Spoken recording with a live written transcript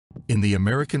In the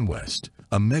American West,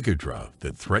 a megadrought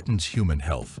that threatens human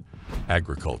health,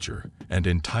 agriculture, and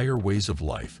entire ways of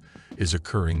life is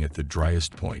occurring at the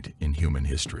driest point in human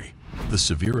history. The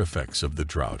severe effects of the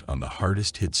drought on the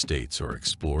hardest-hit states are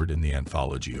explored in the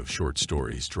anthology of short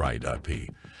stories Driest,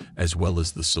 as well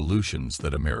as the solutions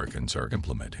that Americans are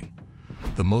implementing.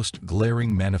 The most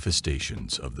glaring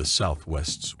manifestations of the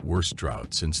Southwest's worst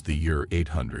drought since the year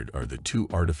 800 are the two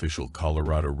artificial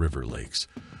Colorado River lakes,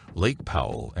 Lake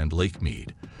Powell and Lake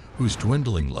Mead, whose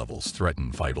dwindling levels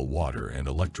threaten vital water and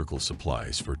electrical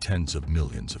supplies for tens of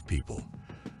millions of people.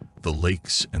 The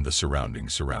lakes and the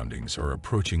surroundings are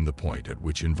approaching the point at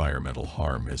which environmental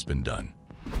harm has been done.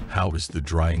 How is the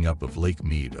drying up of Lake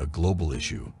Mead a global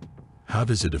issue? How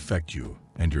does it affect you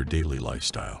and your daily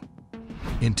lifestyle?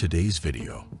 In today's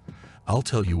video, I'll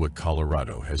tell you what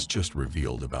Colorado has just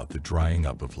revealed about the drying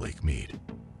up of Lake Mead.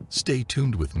 Stay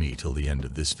tuned with me till the end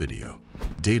of this video.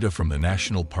 Data from the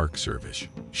National Park Service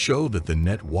show that the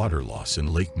net water loss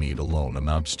in Lake Mead alone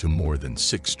amounts to more than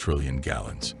 6 trillion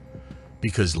gallons.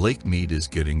 Because Lake Mead is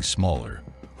getting smaller,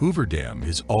 Hoover Dam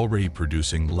is already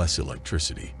producing less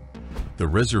electricity. The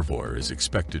reservoir is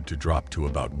expected to drop to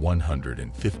about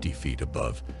 150 feet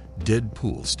above dead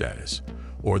pool status,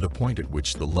 or the point at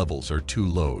which the levels are too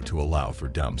low to allow for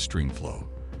downstream flow,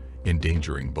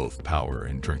 endangering both power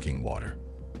and drinking water.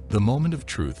 The moment of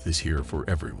truth is here for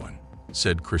everyone,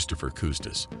 said Christopher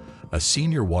Custis, a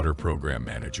senior water program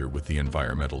manager with the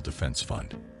Environmental Defense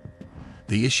Fund.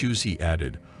 The issues, he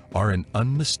added, are an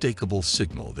unmistakable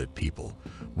signal that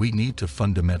we need to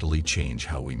fundamentally change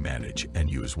how we manage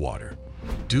and use water.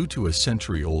 Due to a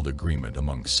century-old agreement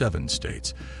among 7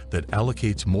 states that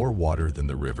allocates more water than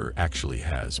the river actually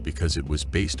has because it was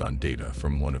based on data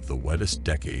from one of the wettest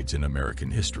decades in American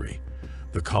history,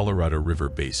 the Colorado River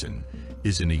Basin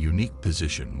is in a unique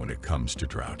position when it comes to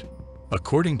drought.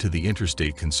 According to the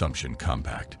Interstate Consumption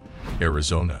Compact,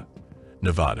 Arizona,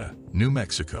 Nevada, New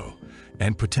Mexico,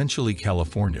 and potentially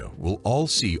California will all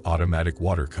see automatic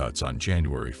water cuts on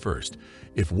January 1st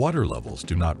if water levels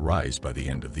do not rise by the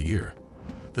end of the year.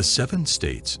 The 7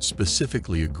 states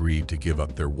specifically agreed to give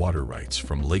up their water rights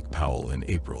from Lake Powell in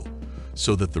April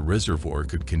so that the reservoir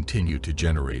could continue to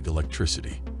generate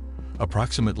electricity.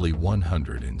 Approximately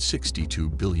 162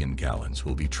 billion gallons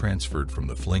will be transferred from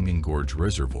the Flaming Gorge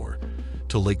Reservoir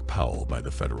to Lake Powell by the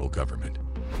federal government.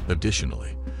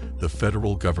 Additionally, the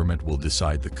federal government will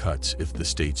decide the cuts if the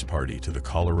states party to the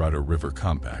Colorado River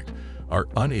Compact are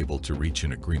unable to reach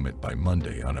an agreement by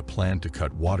Monday on a plan to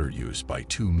cut water use by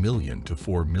 2 million to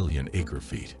 4 million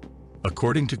acre-feet.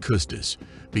 According to Custis,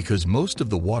 because most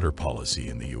of the water policy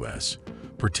in the U.S.,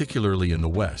 particularly in the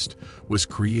West, was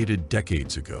created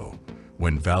decades ago,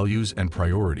 when values and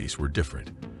priorities were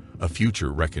different, a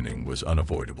future reckoning was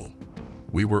unavoidable.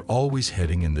 We were always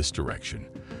heading in this direction,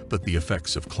 but the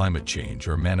effects of climate change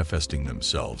are manifesting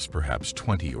themselves perhaps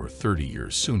 20 or 30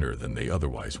 years sooner than they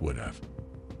otherwise would have.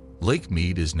 Lake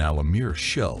Mead is now a mere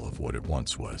shell of what it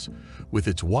once was, with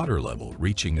its water level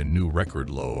reaching a new record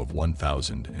low of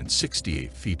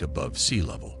 1,068 feet above sea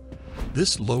level.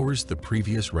 This lowers the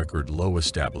previous record low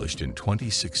established in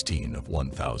 2016 of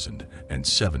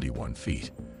 1,071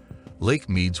 feet. Lake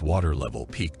Mead's water level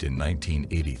peaked in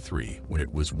 1983 when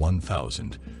it was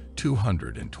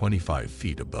 1,225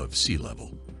 feet above sea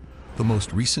level. The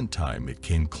most recent time it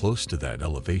came close to that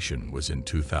elevation was in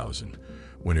 2000,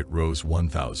 when it rose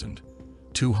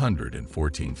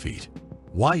 1,214 feet.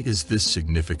 Why is this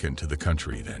significant to the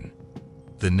country then?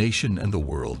 The nation and the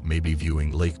world may be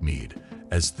viewing Lake Mead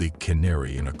as the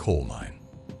canary in a coal mine.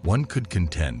 One could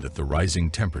contend that the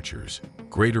rising temperatures,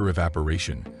 greater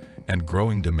evaporation, and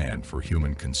growing demand for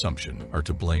human consumption are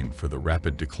to blame for the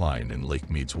rapid decline in Lake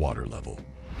Mead's water level.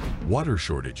 Water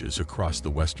shortages across the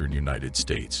western United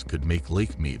States could make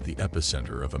Lake Mead the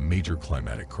epicenter of a major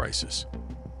climatic crisis.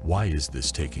 Why is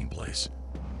this taking place?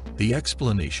 The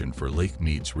explanation for Lake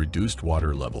Mead's reduced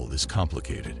water level is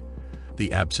complicated.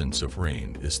 The absence of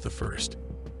rain is the first.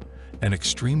 An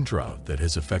extreme drought that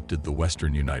has affected the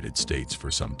western United States for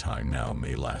some time now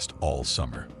may last all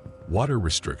summer. Water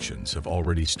restrictions have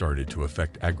already started to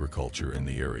affect agriculture in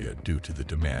the area due to the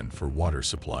demand for water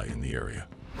supply in the area.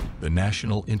 The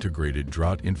National Integrated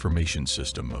Drought Information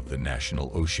System of the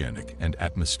National Oceanic and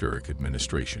Atmospheric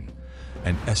Administration,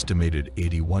 an estimated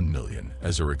 81 million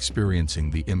are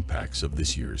experiencing the impacts of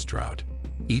this year's drought.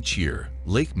 Each year,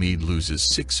 Lake Mead loses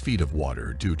 6 feet of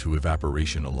water due to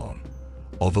evaporation alone.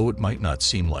 Although it might not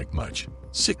seem like much,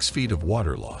 6 feet of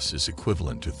water loss is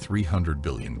equivalent to 300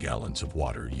 billion gallons of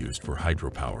water used for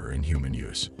hydropower in human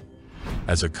use.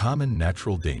 As a common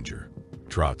natural danger,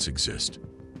 droughts exist.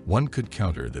 One could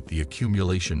counter that the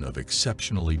accumulation of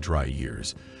exceptionally dry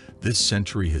years this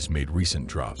century has made recent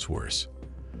droughts worse.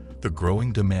 The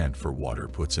growing demand for water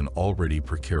puts an already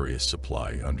precarious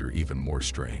supply under even more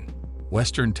strain.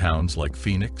 Western towns like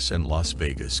Phoenix and Las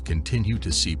Vegas continue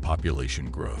to see population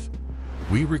growth.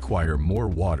 We require more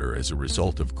water as a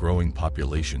result of growing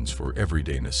populations for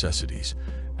everyday necessities,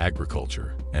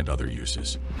 agriculture, and other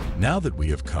uses. Now that we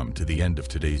have come to the end of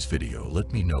today's video,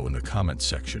 let me know in the comments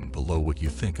section below what you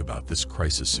think about this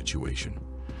crisis situation.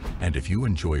 And if you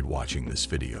enjoyed watching this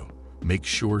video, make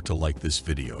sure to like this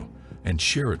video and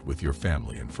share it with your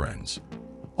family and friends.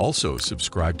 Also,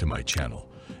 subscribe to my channel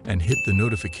and hit the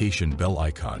notification bell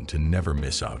icon to never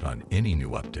miss out on any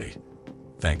new update.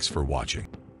 Thanks for watching.